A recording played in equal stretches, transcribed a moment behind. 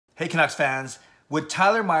Hey Canucks fans, would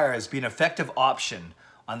Tyler Myers be an effective option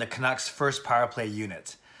on the Canucks' first power play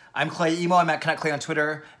unit? I'm Clay Emo, I'm at Canuck Clay on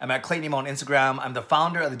Twitter, I'm at Clayton Emo on Instagram, I'm the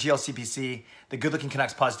founder of the GLCPC, the Good Looking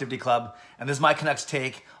Canucks Positivity Club, and this is my Canucks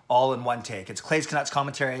take, all in one take. It's Clay's Canucks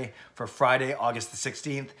commentary for Friday, August the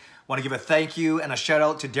 16th. Want to give a thank you and a shout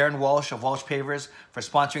out to Darren Walsh of Walsh Pavers for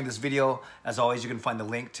sponsoring this video. As always, you can find the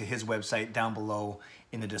link to his website down below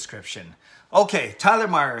in the description. Okay, Tyler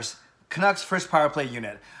Myers, Canucks' first power play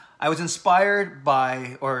unit. I was inspired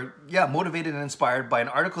by, motivated and inspired by an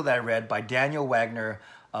article that I read by Daniel Wagner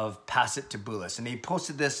of Pass It to Bulis. And he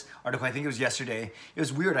posted this article, I think it was yesterday. It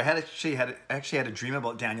was weird. I actually had a dream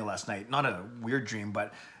about Daniel last night. Not a weird dream,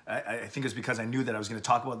 but I think it was because I knew that I was going to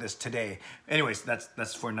talk about this today. Anyways,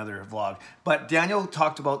 that's for another vlog. But Daniel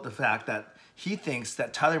talked about the fact that he thinks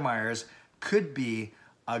that Tyler Myers could be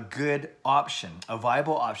a good option, a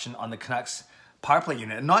viable option on the Canucks power play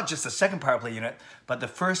unit, and not just the second power play unit, but the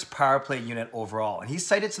first power play unit overall. And he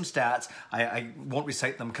cited some stats. I won't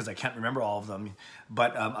recite them because I can't remember all of them,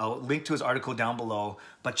 but I'll link to his article down below.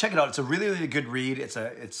 But check it out. It's a really, really good read.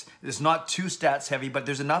 It's not too stats heavy, but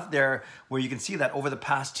there's enough there where you can see that over the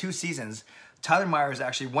past 2 seasons, Tyler Myers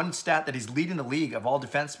actually, one stat that he's leading the league of all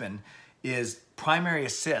defensemen is primary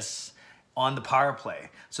assists on the power play.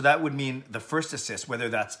 So that would mean the first assist, whether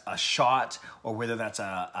that's a shot or whether that's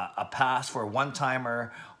a pass for a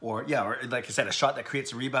one-timer, or like I said, a shot that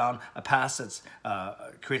creates a rebound, a pass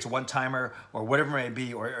that creates a one-timer, or whatever it may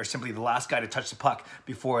be, or simply the last guy to touch the puck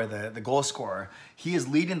before the goal scorer. He is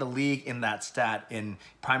leading the league in that stat in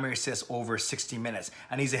primary assists over 60 minutes.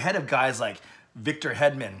 And he's ahead of guys like Victor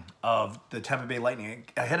Hedman of the Tampa Bay Lightning,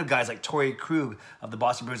 ahead of guys like Torrey Krug of the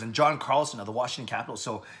Boston Bruins and John Carlson of the Washington Capitals.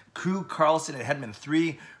 So Krug, Carlson, and Hedman,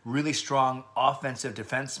 3 really strong offensive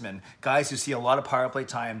defensemen, guys who see a lot of power play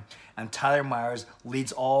time, and Tyler Myers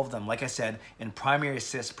leads all of them, like I said, in primary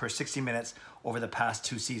assists per 60 minutes over the past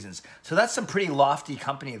 2 seasons. So that's some pretty lofty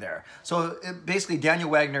company there. So basically, Daniel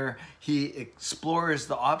Wagner, he explores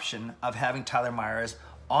the option of having Tyler Myers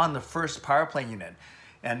on the first power play unit.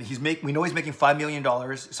 And we know he's making $6 million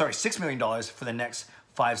for the next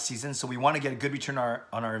 5 seasons. So we want to get a good return on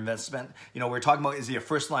our investment. You know, we're talking about, is he a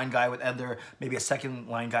first line guy with Edler, maybe a second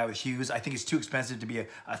line guy with Hughes? I think he's too expensive to be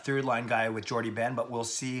a third line guy with Jordy Ben, but we'll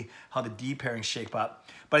see how the D pairings shape up.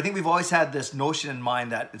 But I think we've always had this notion in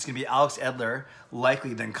mind that it's going to be Alex Edler,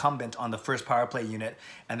 likely the incumbent on the first power play unit,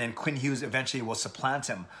 and then Quinn Hughes eventually will supplant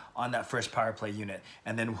him on that first power play unit.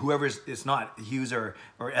 And then whoever it's not, Hughes or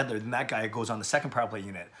Edler, then that guy goes on the second power play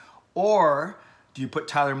unit. Or do you put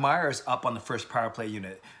Tyler Myers up on the first power play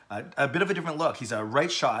unit? A bit of a different look. He's a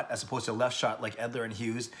right shot as opposed to a left shot like Edler and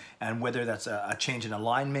Hughes, and whether that's a change in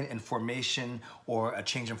alignment, in formation, or a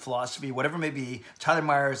change in philosophy, whatever it may be, Tyler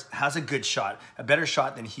Myers has a good shot, a better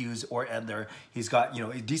shot than Hughes or Edler. He's got, you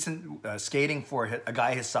know, decent skating for a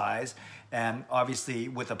guy his size, and obviously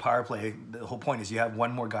with a power play, the whole point is you have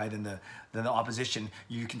one more guy than the opposition.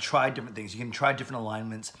 You can try different things. You can try different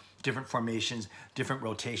alignments, different formations, different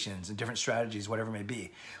rotations, and different strategies, whatever it may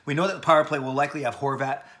be. We know that the power play will likely have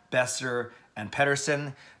Horvat, Besser, and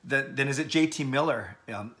Pettersson. Then is it JT Miller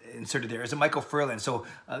inserted there? Is it Michael Furlan? So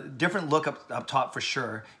different look up top for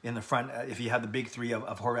sure in the front if you have the big 3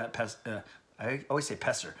 of Horvat, I always say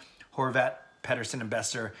Pesser, Horvat, Pettersson, and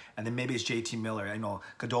Besser, and then maybe it's JT Miller. I know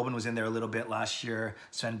Godobin was in there a little bit last year,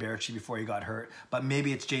 Sven Baertschi before he got hurt, but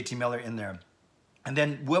maybe it's JT Miller in there. And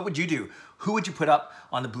then what would you do? Who would you put up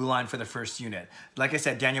on the blue line for the first unit? Like I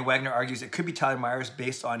said, Daniel Wagner argues it could be Tyler Myers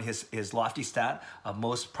based on his lofty stat of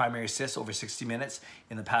most primary assists over 60 minutes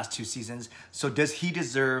in the past 2 seasons. So does he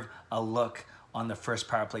deserve a look on the first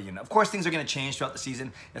power play unit? Of course, things are going to change throughout the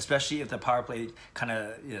season, especially if the power play kind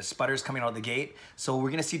of sputters coming out of the gate. So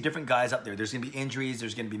we're going to see different guys up there. There's going to be injuries,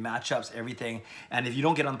 there's going to be matchups, everything. And if you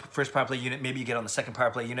don't get on the first power play unit, maybe you get on the second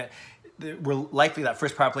power play unit. We're likely that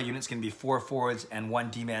first power play unit is going to be 4 forwards and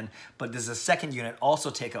 1 D-man, but does the second unit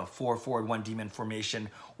also take a 4 forward, 1 D-man formation,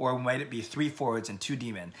 or might it be 3 forwards and 2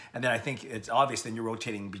 D-men? And then I think it's obvious then you're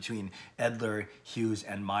rotating between Edler, Hughes,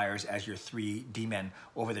 and Myers as your 3 D-men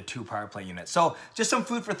over the 2 power play units. So just some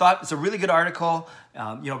food for thought. It's a really good article,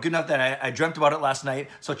 good enough that I dreamt about it last night.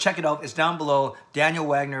 So check it out. It's down below. Daniel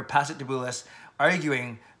Wagner, Pass It to Bulis,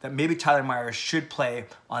 arguing that maybe Tyler Myers should play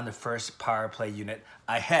on the first power play unit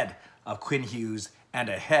ahead of Quinn Hughes and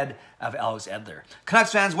ahead of Alex Edler.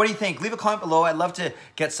 Canucks fans, what do you think? Leave a comment below. I'd love to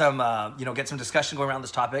get some, get some discussion going around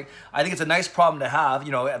this topic. I think it's a nice problem to have.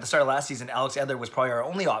 You know, at the start of last season, Alex Edler was probably our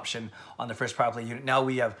only option on the first power play unit. Now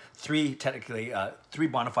we have three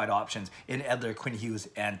bona fide options in Edler, Quinn Hughes,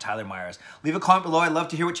 and Tyler Myers. Leave a comment below. I'd love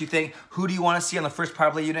to hear what you think. Who do you want to see on the first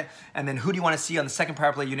power play unit? And then who do you want to see on the second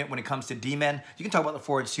power play unit when it comes to D-men? You can talk about the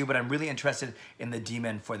forwards too, but I'm really interested in the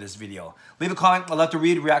D-men for this video. Leave a comment. I'd love to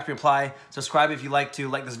read, react, reply. Subscribe if you like to.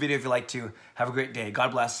 Like this video if you like to. Have a great day.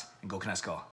 God bless, and go Canucks go.